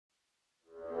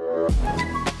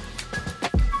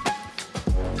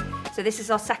So this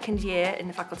is our second year in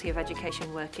the Faculty of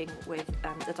Education working with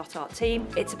the Dot Art team.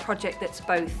 It's a project that's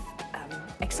both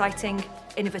exciting,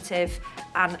 innovative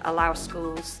and allows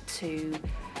schools to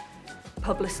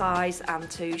publicise and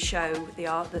to show the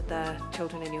art that their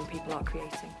children and young people are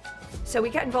creating. So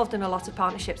we get involved in a lot of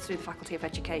partnerships through the Faculty of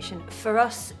Education. For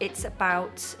us, it's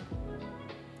about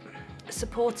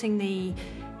supporting the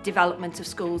development of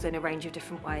schools in a range of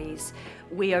different ways.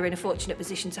 We are in a fortunate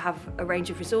position to have a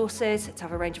range of resources, to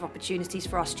have a range of opportunities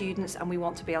for our students, and we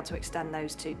want to be able to extend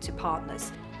those to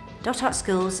partners. Dot Art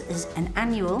Schools is an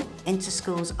annual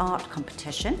inter-schools art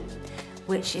competition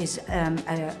which is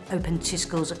open to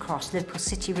schools across Liverpool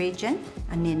City region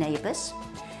and near neighbours.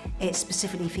 It's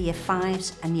specifically for Year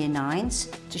 5s and Year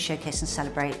 9s to showcase and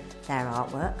celebrate their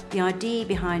artwork. The idea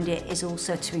behind it is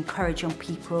also to encourage young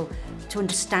people to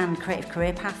understand creative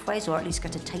career pathways, or at least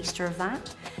get a taster of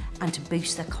that, and to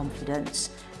boost their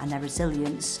confidence and their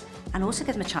resilience, and also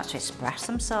give them a chance to express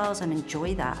themselves and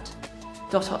enjoy that.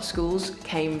 Dot Art Schools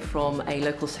came from a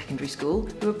local secondary school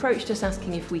who approached us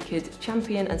asking if we could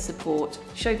champion and support,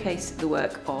 showcase the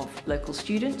work of local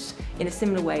students in a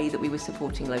similar way that we were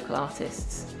supporting local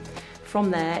artists. From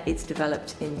there, it's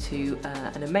developed into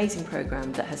an amazing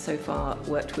programme that has so far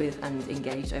worked with and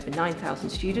engaged over 9,000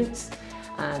 students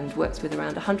and works with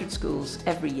around 100 schools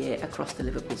every year across the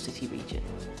Liverpool City region.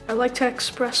 I like to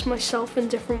express myself in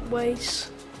different ways,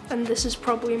 and this is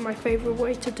probably my favourite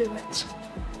way to do it.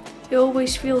 It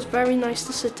always feels very nice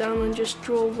to sit down and just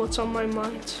draw what's on my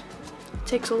mind. It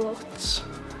takes a lot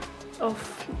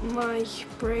of my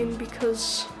brain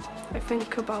because I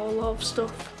think about a lot of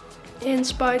stuff. It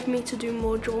inspired me to do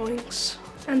more drawings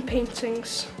and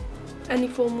paintings, any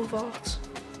form of art.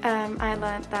 I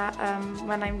learned that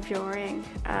when I'm drawing,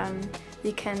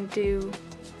 you can do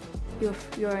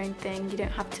your own thing. You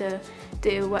don't have to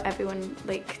do what everyone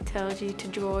tells you to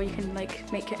draw. You can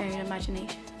make your own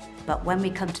imagination. But when we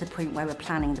come to the point where we're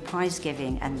planning the prize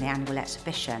giving and the annual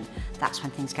exhibition, that's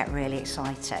when things get really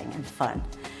exciting and fun.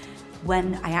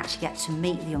 When I actually get to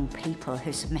meet the young people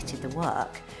who submitted the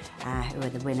work, who are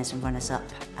the winners and runners-up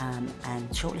and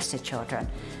shortlisted children,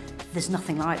 there's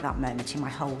nothing like that moment in my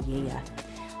whole year.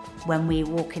 When we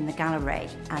walk in the gallery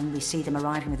and we see them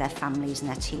arriving with their families and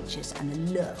their teachers, and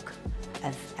the look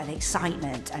of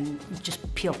excitement and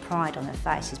just pure pride on their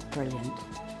face is brilliant.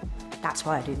 That's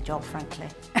why I do the job, frankly,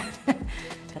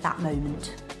 for that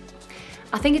moment.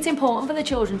 I think it's important for the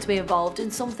children to be involved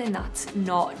in something that's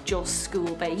not just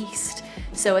school-based.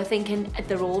 So I think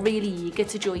they're all really eager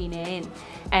to join in.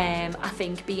 I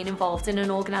think being involved in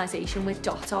an organisation with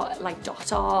Dot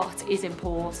Art is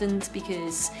important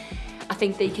because I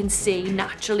think they can see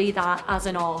naturally that as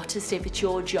an artist, if it's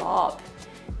your job,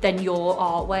 then your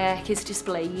artwork is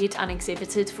displayed and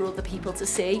exhibited for other people to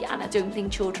see, and I don't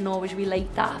think children always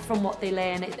relate that from what they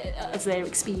learn as their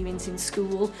experience in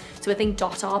school. So I think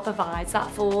Dot Art provides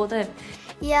that for them.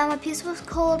 Yeah, my piece was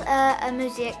called A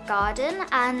Mosaic Garden,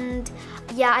 and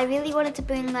yeah, I really wanted to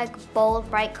bring bold,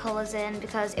 bright colours in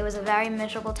because it was a very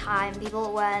miserable time.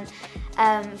 People weren't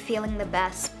feeling the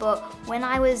best, but when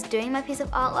I was doing my piece of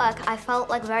artwork, I felt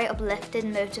very uplifted,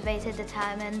 motivated,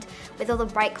 determined. With all the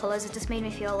bright colours, it just made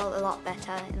me feel a lot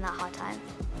better in that hard time.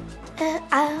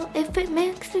 If it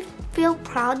makes me feel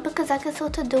proud because I can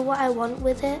sort of do what I want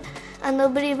with it and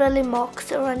nobody really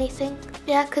mocks it or anything.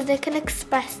 Yeah, because they can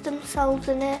express themselves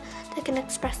in it, they can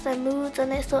express their moods,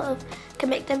 and it sort of can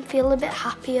make them feel a bit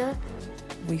happier.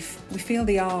 We feel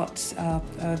the arts are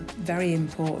very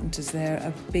important as they're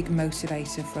a big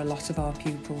motivator for a lot of our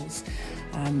pupils.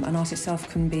 And art itself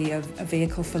can be a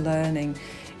vehicle for learning,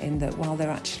 in that while they're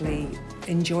actually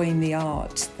enjoying the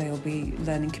art, they'll be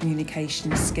learning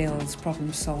communication skills,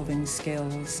 problem-solving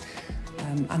skills,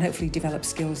 and hopefully develop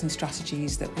skills and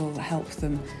strategies that will help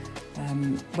them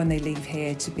when they leave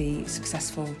here to be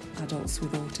successful adults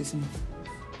with autism.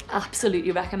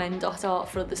 Absolutely recommend Dot Art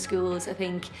for other schools. I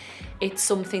think it's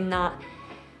something that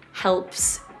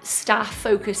helps staff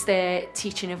focus their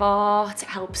teaching of art, it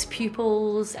helps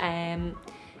pupils.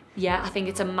 Yeah, I think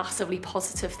it's a massively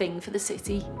positive thing for the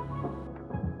city.